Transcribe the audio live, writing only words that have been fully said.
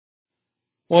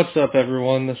What's up,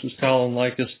 everyone? This is Colin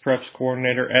Likas, Preps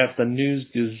Coordinator at the News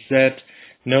Gazette.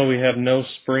 No, we have no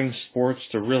spring sports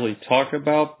to really talk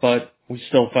about, but we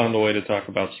still found a way to talk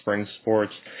about spring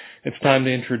sports. It's time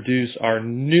to introduce our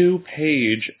new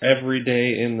page every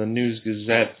day in the News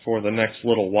Gazette for the next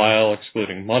little while,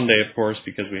 excluding Monday, of course,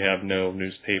 because we have no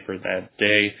newspaper that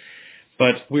day.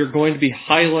 But we're going to be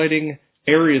highlighting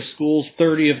area schools,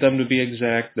 30 of them to be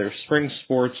exact, their spring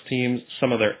sports teams,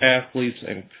 some of their athletes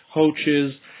and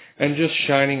coaches, and just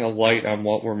shining a light on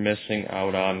what we're missing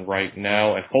out on right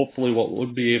now, and hopefully what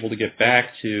we'll be able to get back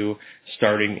to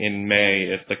starting in May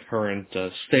if the current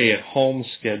stay-at-home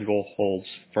schedule holds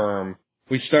firm.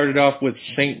 We started off with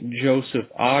St. Joseph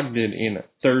Ogden in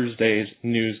Thursday's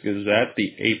News Gazette,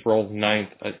 the April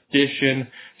 9th edition.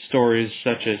 Stories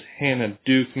such as Hannah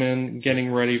Dukeman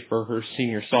getting ready for her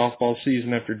senior softball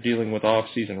season after dealing with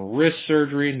off-season wrist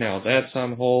surgery. Now that's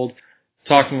on hold.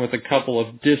 Talking with a couple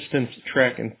of distance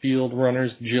track and field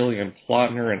runners, Jillian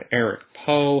Plotner and Eric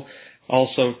Poe.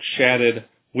 Also chatted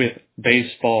with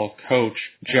baseball coach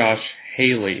Josh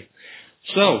Haley.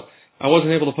 So, I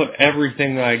wasn't able to put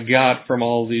everything that I got from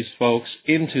all of these folks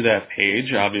into that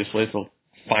page. Obviously, it's a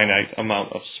finite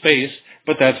amount of space,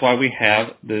 but that's why we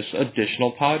have this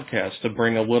additional podcast to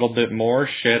bring a little bit more,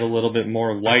 shed a little bit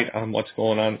more light on what's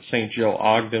going on at St. Joe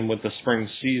Ogden with the spring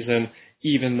season,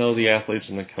 even though the athletes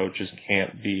and the coaches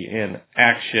can't be in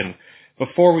action.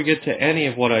 Before we get to any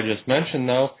of what I just mentioned,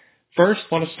 though, first,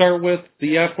 I want to start with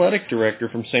the athletic director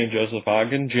from St. Joseph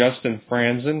Ogden, Justin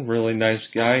Franzen, really nice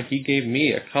guy. He gave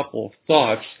me a couple of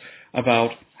thoughts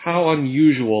about how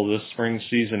unusual this spring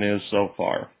season is so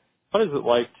far. What is it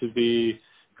like to be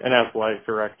an athletic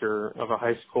director of a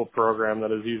high school program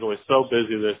that is usually so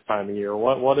busy this time of year?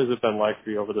 What has it been like for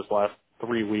you over this last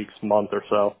 3 weeks, month or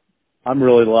so? I'm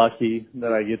really lucky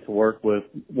that I get to work with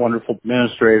wonderful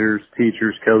administrators,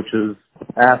 teachers, coaches,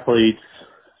 athletes,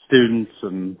 students,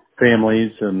 and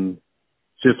families, and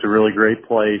it's just a really great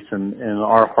place. And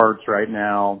our hearts right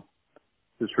now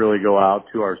just really go out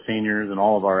to our seniors and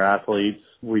all of our athletes.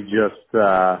 We just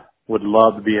would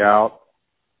love to be out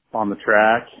on the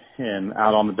track and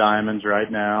out on the diamonds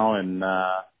right now. And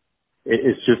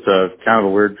it's just a kind of a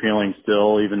weird feeling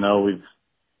still, even though we've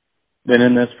been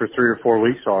in this for 3 or 4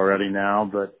 weeks already now.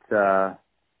 But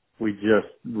we just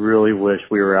really wish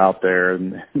we were out there.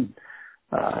 And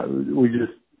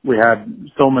we had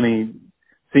so many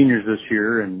seniors this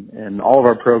year and all of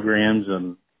our programs.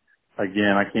 And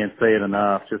again, I can't say it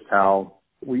enough, just how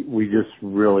we just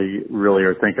really, really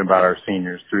are thinking about our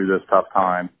seniors through this tough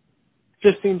time.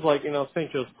 Just seems like,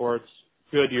 St. Joe sports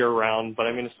good year round, but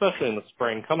I mean, especially in the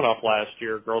spring, coming off last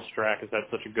year, girls track has had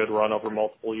such a good run over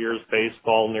multiple years.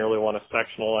 Baseball nearly won a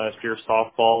sectional last year.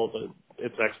 Softball,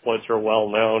 its exploits are well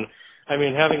known. I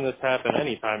mean, having this happen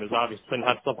anytime is obviously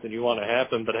not something you want to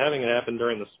happen, but having it happen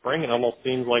during the spring, it almost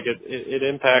seems like it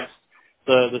impacts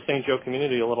the St. Joe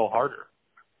community a little harder.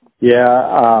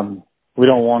 Yeah, we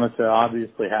don't want it to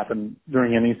obviously happen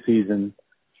during any season,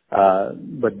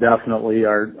 but definitely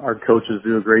our coaches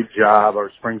do a great job.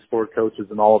 Our spring sport coaches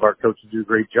and all of our coaches do a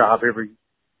great job every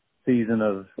season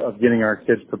of getting our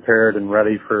kids prepared and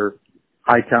ready for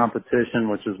high competition,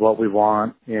 which is what we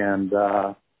want. And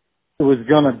it was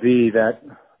going to be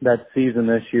that season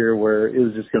this year where it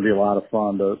was just going to be a lot of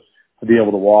fun to be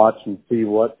able to watch and see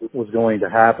what was going to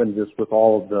happen just with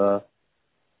all of the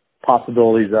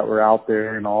possibilities that were out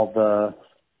there and all the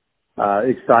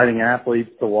exciting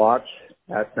athletes to watch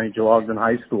at St. Joe Ogden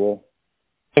High School.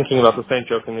 Thinking about the St.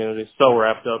 Joe community, so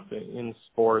wrapped up in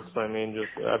sports. I mean,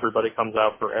 just everybody comes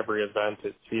out for every event,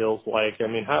 it feels like. I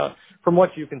mean, from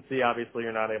what you can see, obviously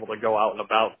you're not able to go out and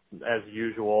about as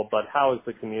usual, but how has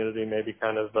the community maybe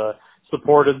kind of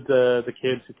supported the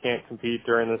kids who can't compete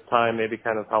during this time, maybe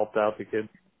kind of helped out the kids?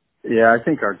 Yeah, I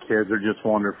think our kids are just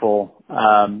wonderful.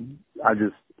 I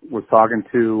just was talking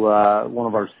to one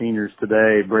of our seniors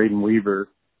today, Braden Weaver.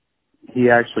 He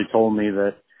actually told me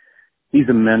that he's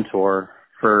a mentor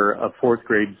for a 4th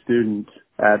grade student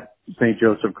at St.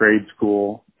 Joseph Grade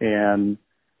School, and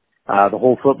the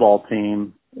whole football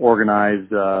team organized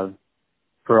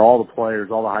for all the players,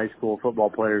 all the high school football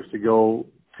players, to go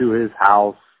to his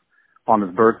house on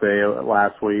his birthday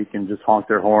last week and just honk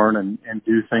their horn and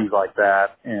do things like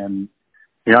that. And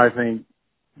I think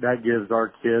that gives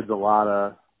our kids a lot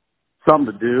of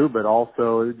something to do, but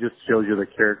also it just shows you the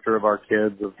character of our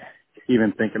kids of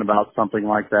even thinking about something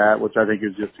like that, which I think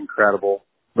is just incredible.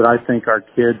 But I think our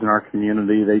kids and our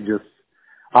community,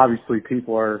 obviously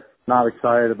people are not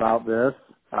excited about this.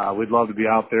 We'd love to be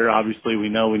out there. Obviously we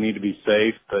know we need to be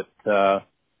safe, but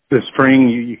this spring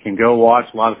you can go watch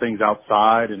a lot of things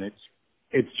outside, and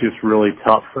it's just really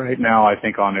tough right now, I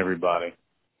think, on everybody.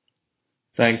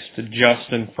 Thanks to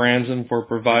Justin Franzen for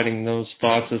providing those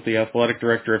thoughts as the athletic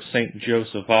director of St.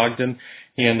 Joseph Ogden.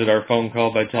 He ended our phone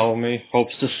call by telling me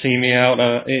hopes to see me out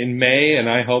in May, and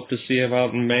I hope to see him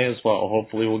out in May as well.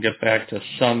 Hopefully we'll get back to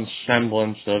some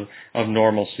semblance of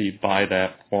normalcy by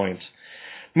that point.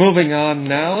 Moving on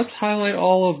now, let's highlight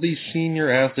all of the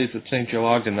senior athletes at St. Joe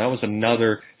Ogden. That was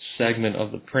another segment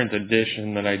of the print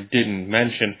edition that I didn't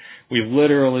mention. We've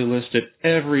literally listed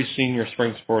every senior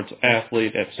spring sports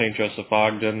athlete at St. Joseph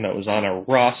Ogden that was on our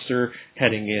roster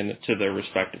heading into their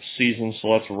respective seasons, so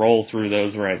let's roll through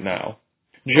those right now.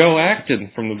 Joe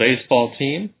Acton from the baseball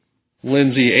team,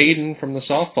 Lindsay Aiden from the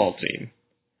softball team,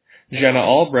 Jenna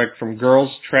Albrecht from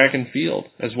girls track and field,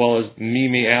 as well as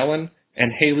Mimi Allen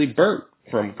and Haley Burt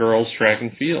from girls track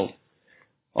and field,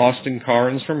 Austin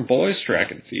Carnes from boys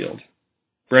track and field,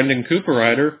 Brendan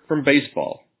Cooperrider from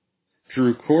baseball,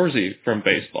 Drew Corsi from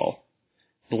baseball,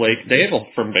 Blake Dable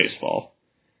from baseball,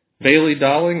 Bailey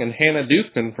Dolling and Hannah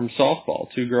Dukeman from softball,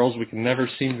 two girls we can never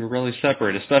seem to really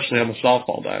separate, especially on the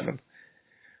softball diamond,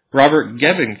 Robert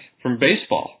Gebink from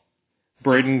baseball,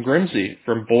 Braden Grimsey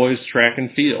from boys track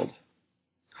and field,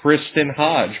 Kristen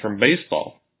Hodge from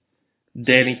baseball,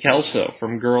 Danny Kelso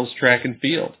from girls track and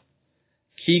field,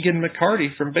 Keegan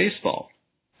McCarty from baseball,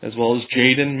 as well as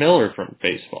Jaden Miller from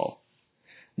baseball,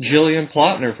 Jillian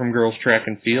Plotner from girls track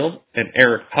and field, and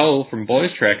Eric Poe from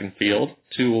boys track and field,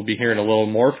 two we'll be hearing a little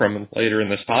more from later in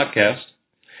this podcast,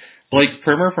 Blake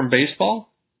Primer from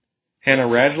baseball, Hannah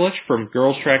Radlich from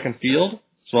girls track and field,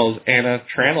 as well as Anna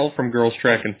Tranel from girls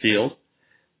track and field,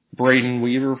 Braden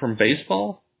Weaver from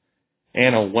baseball,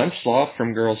 Anna Wentzloff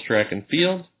from girls track and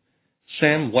field,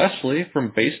 Sam Wesley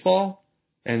from baseball,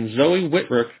 and Zoe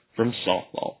Whitrook from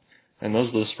softball. And those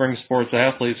are the spring sports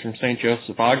athletes from St.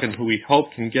 Joseph Ogden who we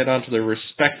hope can get onto their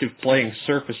respective playing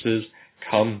surfaces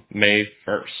come May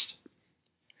 1st.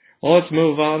 Well, let's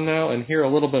move on now and hear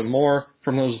a little bit more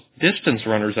from those distance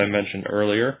runners I mentioned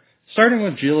earlier, starting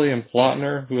with Jillian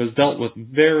Plotner, who has dealt with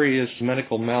various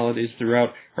medical maladies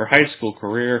throughout her high school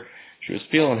career. She was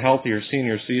feeling healthy her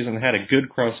senior season, had a good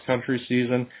cross-country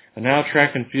season, and now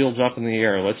track and field's up in the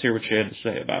air. Let's hear what she had to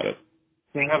say about it.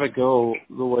 To have it go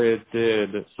the way it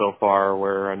did so far,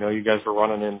 where I know you guys are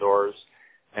running indoors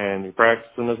and you're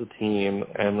practicing as a team,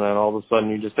 and then all of a sudden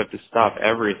you just have to stop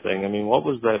everything. I mean, what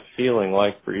was that feeling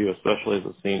like for you, especially as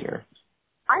a senior?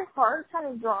 My heart kind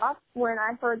of dropped when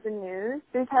I heard the news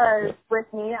because with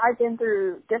me, I've been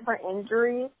through different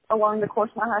injuries along the course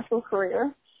of my high school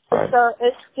career. Right. So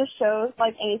it just shows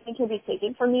like anything can be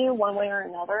taken from you one way or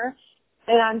another.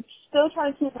 And I'm still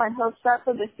trying to keep my hopes up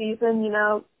for the season, you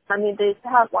know. I mean, they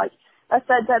have like a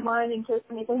set deadline in case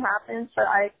anything happens, but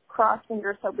I cross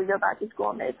fingers hope we go back to school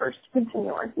on May 1st to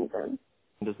continue our season.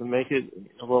 Does it make it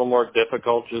a little more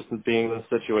difficult just being in the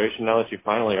situation now that you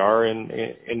finally are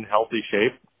in healthy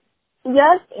shape?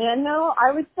 Yes and no.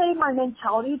 I would say my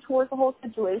mentality towards the whole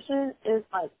situation is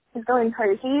going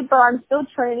crazy, but I'm still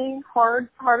training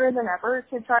harder than ever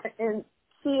to try and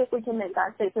see if we can make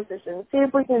that state position, see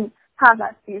if we can have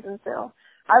that season still.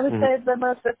 I would say the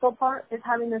most difficult part is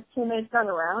having those teammates run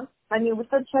around. I mean, we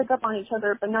still check up on each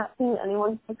other, but not seeing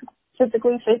anyone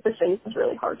physically face-to-face is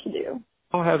really hard to do.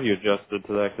 How have you adjusted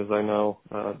to that? Because I know,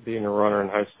 being a runner in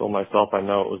high school myself, I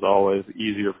know it was always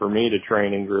easier for me to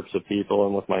train in groups of people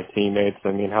and with my teammates.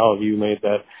 I mean, how have you made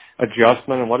that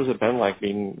adjustment, and what has it been like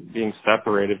being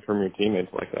separated from your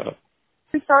teammates like that?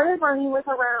 We started running with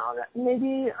around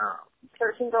maybe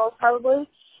 13 girls probably,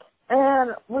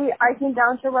 and I came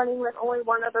down to running with only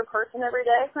one other person every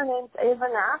day. Her name's Ava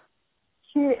Knapp.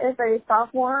 She is a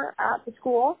sophomore at the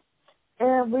school.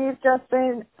 And we've just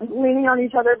been leaning on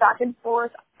each other back and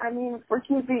forth. I mean, we're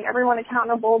keeping everyone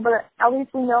accountable, but at least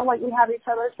we know, we have each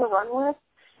other to run with.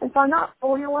 And so I'm not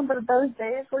fully alone, but those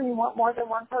days where you want more than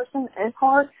one person is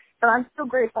hard. But I'm still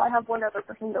grateful I have one other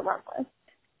person to run with.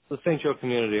 The St. Joe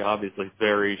community, obviously,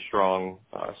 very strong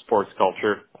sports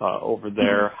culture over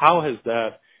there. How has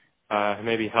that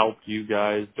maybe helped you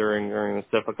guys during this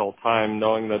difficult time,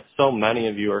 knowing that so many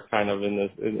of you are kind of in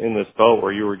this boat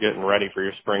where you were getting ready for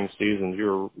your spring seasons,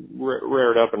 you were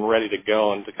reared up and ready to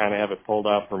go, and to kind of have it pulled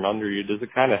out from under you? Does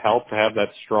it kind of help to have that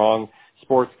strong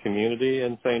sports community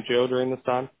in St. Joe during this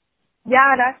time?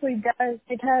 Yeah, it actually does,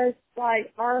 because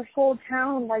our whole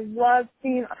town loves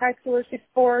seeing high schoolers do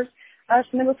sports, us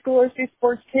middle schoolers do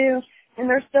sports too. And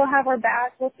they still have our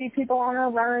back. We'll see people on our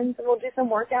runs, and we'll do some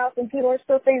workouts, and people are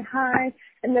still saying hi,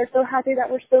 and they're so happy that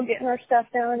we're still getting our stuff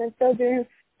done and still doing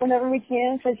whenever we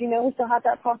can, because, we still have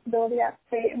that possibility at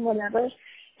state and whatever.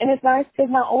 And it's nice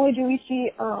because not only do we see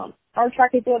our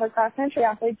track and field or cross-country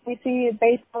athletes, we see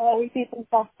baseball, we see some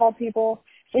softball people,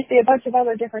 we see a bunch of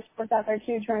other different sports out there,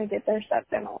 too, trying to get their stuff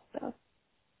done also.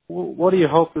 what do you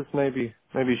hope this maybe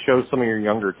shows some of your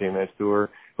younger teammates who are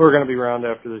going to be around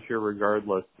after this year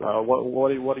regardless?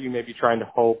 What are you maybe trying to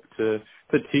hope to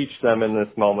teach them in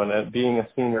this moment at being a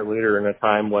senior leader in a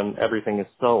time when everything is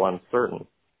so uncertain?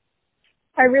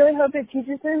 I really hope it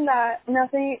teaches them that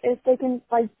nothing is taken,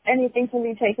 like anything can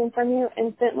be taken from you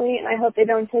instantly, and I hope they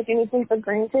don't take anything for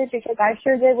granted because I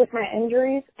sure did with my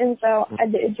injuries, and so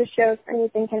it just shows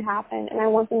anything can happen, and I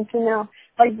want them to know,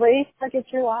 like, race like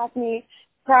it's your last meet,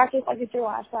 practice like it's your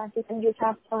last practice, and just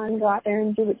have fun, go out there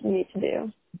and do what you need to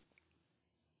do.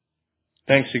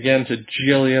 Thanks again to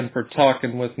Jillian for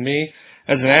talking with me.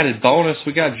 As an added bonus,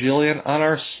 we got Jillian on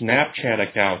our Snapchat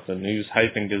account, the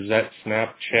News-Gazette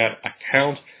Snapchat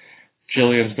account.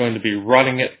 Jillian's going to be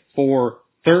running it for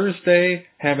Thursday,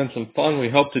 having some fun. We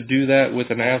hope to do that with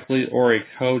an athlete or a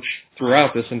coach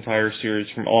throughout this entire series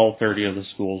from all 30 of the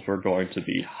schools we're going to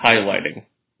be highlighting.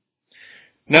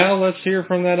 Now let's hear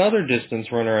from that other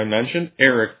distance runner I mentioned,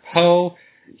 Eric Poe.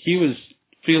 He was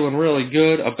feeling really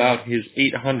good about his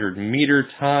 800-meter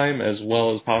time as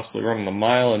well as possibly running a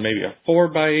mile and maybe a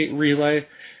 4x8 relay.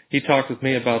 He talked with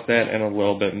me about that and a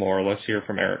little bit more. Let's hear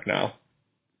from Eric now.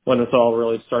 When this all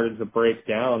really started to break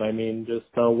down, I mean, just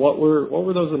what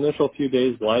were those initial few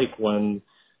days like when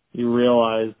you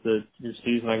realized that your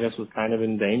season, I guess, was kind of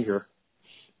in danger?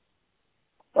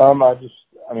 I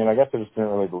guess I just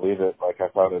didn't really believe it. Like, I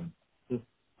thought it'd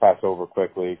pass over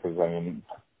quickly because,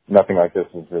 nothing like this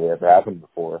has really ever happened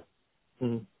before.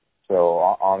 Mm-hmm. So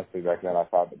honestly, back then I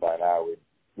thought that by now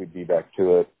we'd be back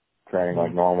to it, training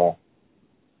like normal.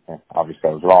 And obviously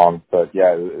I was wrong, but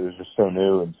yeah, it was just so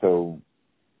new and so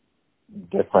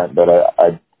different that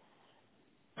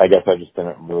I guess I just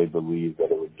didn't really believe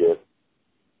that it would get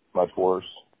much worse.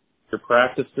 You're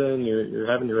practicing,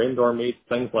 you're having your indoor meets,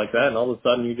 things like that, and all of a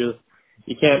sudden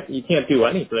you can't do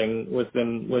anything with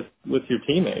your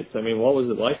teammates. I mean, what was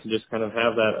it like to just kind of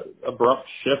have that abrupt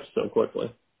shift so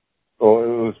quickly? Well, it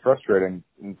was frustrating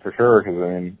for sure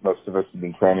because most of us have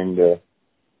been training to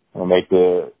make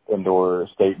the indoor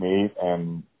state meet,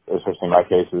 and especially in my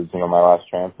case, it's my last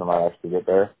chance and I might actually get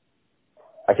there.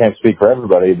 I can't speak for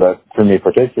everybody, but for me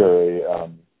particularly,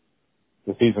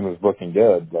 the season was looking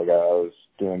good. Like I was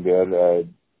doing good. I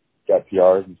got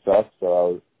PRs and stuff,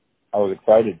 so I was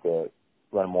excited to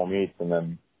run more meets, and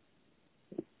then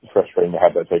it's frustrating to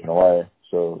have that taken away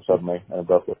so suddenly and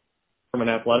abruptly. From an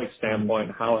athletic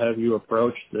standpoint, how have you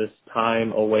approached this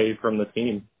time away from the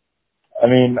team?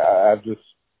 I've just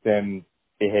been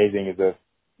behaving as if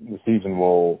the season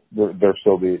there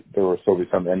will still be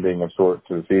some ending of sorts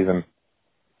to the season.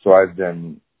 So I've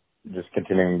been just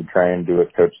continuing to train, do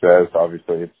what coach says.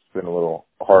 Obviously, it's been a little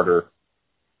harder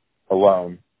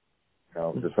alone,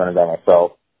 just running by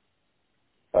myself.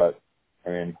 But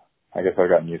I guess I've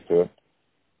gotten used to it.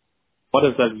 What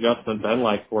has that adjustment been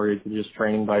like for you to just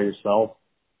training by yourself?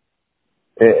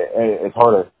 It's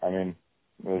harder.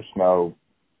 There's no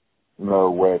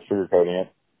way of sugarcoating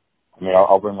it.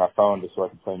 I'll bring my phone just so I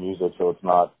can play music so it's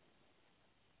not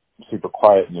super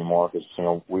quiet anymore because,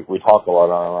 we talk a lot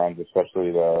on our runs,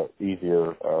 especially the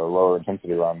easier, lower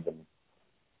intensity runs, and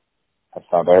that's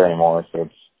not there anymore, so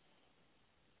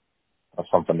that's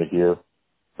something to hear.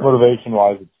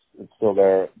 Motivation-wise, it's still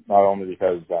there, not only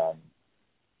because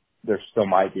there still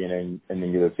might be an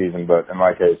ending to the season, but in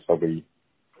my case, I'll be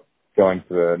going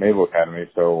to the Naval Academy,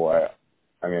 so I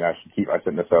should keep my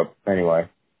fitness up anyway.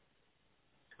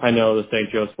 I know the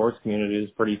St. Joe sports community is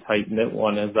a pretty tight-knit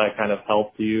one. Has that kind of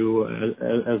helped you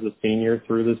as a senior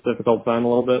through this difficult time a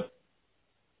little bit?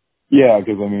 Yeah,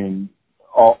 because,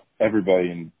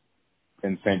 everybody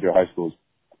in St. Joe High School is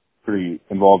pretty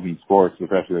involved in sports,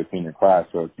 especially the senior class,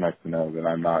 so it's nice to know that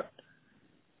I'm not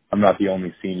the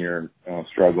only senior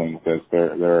struggling with this.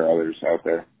 There are others out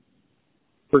there.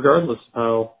 Regardless of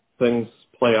how things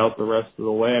play out the rest of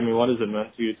the way, what has it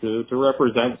meant to you to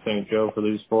represent St. Joe for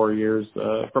these 4 years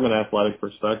from an athletic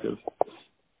perspective?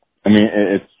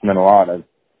 It's meant a lot. I've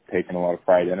taken a lot of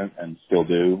pride in it and still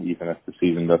do, even if the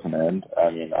season doesn't end.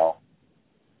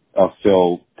 I'll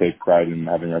still take pride in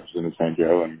having represented St.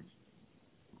 Joe and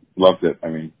loved it.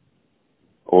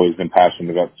 Always been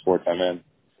passionate about the sport I'm in.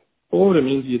 What would it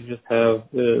mean to you to just have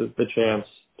the chance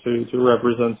to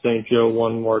represent St. Joe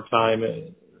one more time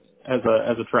as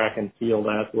a track and field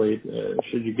athlete,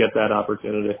 should you get that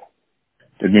opportunity?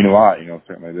 It'd mean a lot.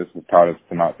 Certainly this has taught us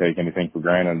to not take anything for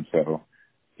granted. So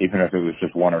even if it was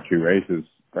just 1 or 2 races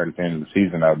right at the end of the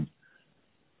season,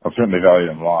 I'll certainly value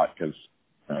them a lot because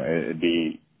it'd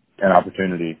be an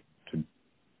opportunity to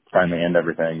finally end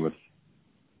everything with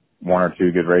 1 or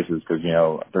 2 good races because,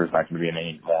 there's not going to be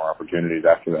any more opportunities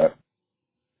after that.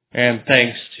 And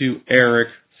thanks to Eric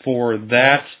for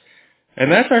that.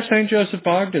 And that's our St. Joseph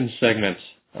Ogden segment.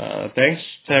 Thanks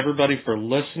to everybody for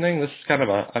listening. This is kind of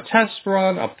a test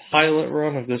run, a pilot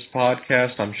run of this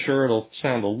podcast. I'm sure it'll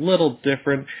sound a little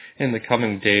different in the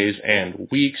coming days and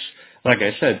weeks. Like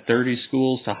I said, 30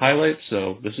 schools to highlight,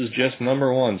 so this is just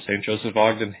number 1, St. Joseph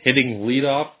Ogden hitting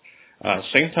leadoff.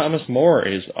 St. Thomas More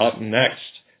is up next,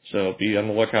 so be on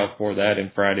the lookout for that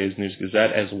in Friday's News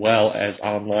Gazette as well as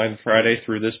online Friday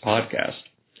through this podcast.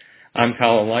 I'm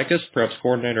Colin Likas, Preps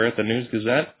Coordinator at the News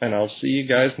Gazette, and I'll see you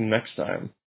guys next time.